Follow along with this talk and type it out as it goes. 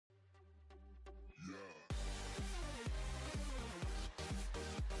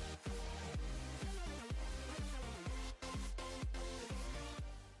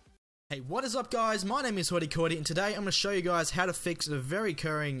Hey, what is up guys? My name is Hoodie Cordy and today I'm going to show you guys how to fix a very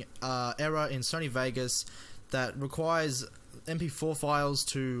recurring error in Sony Vegas that requires MP4 files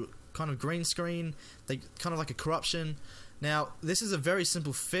to kind of green screen. They kind of like a corruption. Now, this is a very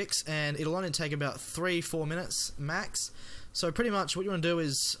simple fix and it'll only take about 3-4 minutes max. So pretty much what you want to do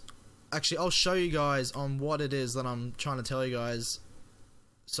is, actually I'll show you guys on what it is that I'm trying to tell you guys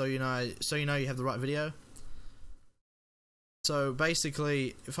so you know you have the right video. So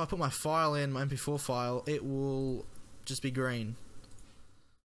basically, if I put my file in, my MP4 file, it will just be green.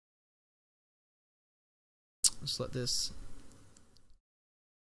 Just let this.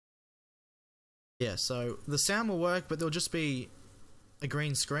 Yeah, so the sound will work, but there'll just be a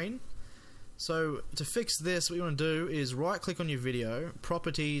green screen. So to fix this, what you want to do is right click on your video,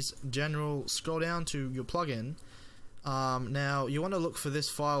 Properties, General, scroll down to your plugin. Now you want to look for this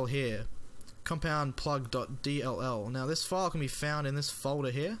file here, compoundplug.dll. Now this file can be found in this folder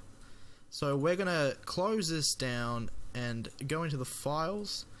here. So we're gonna close this down and go into the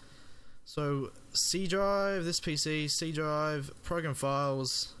files. So C drive, this PC, C drive, program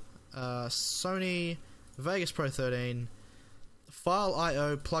files, Sony Vegas Pro 13, file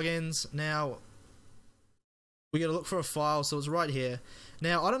IO plugins. Now we gotta look for a file, so it's right here.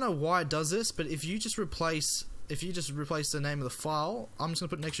 Now I don't know why it does this, but if you just replace the name of the file, I'm just gonna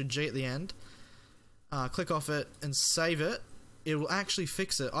put an extra G at the end. Click off it and save it. It will actually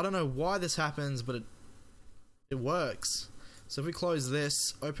fix it. I don't know why this happens, but it works. So if we close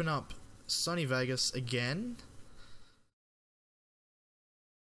this, open up Sony Vegas again,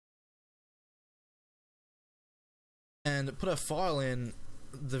 and put a file in,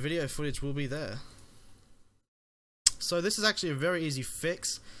 the video footage will be there. So this is actually a very easy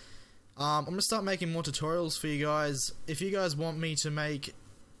fix. I'm gonna start making more tutorials for you guys. If you guys want me to make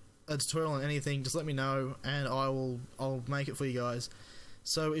a tutorial on anything, just let me know and I'll make it for you guys.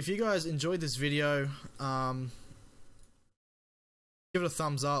 So if you guys enjoyed this video, give it a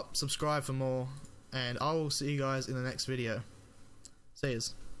thumbs up, subscribe for more, and I will see you guys in the next video. See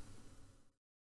yous.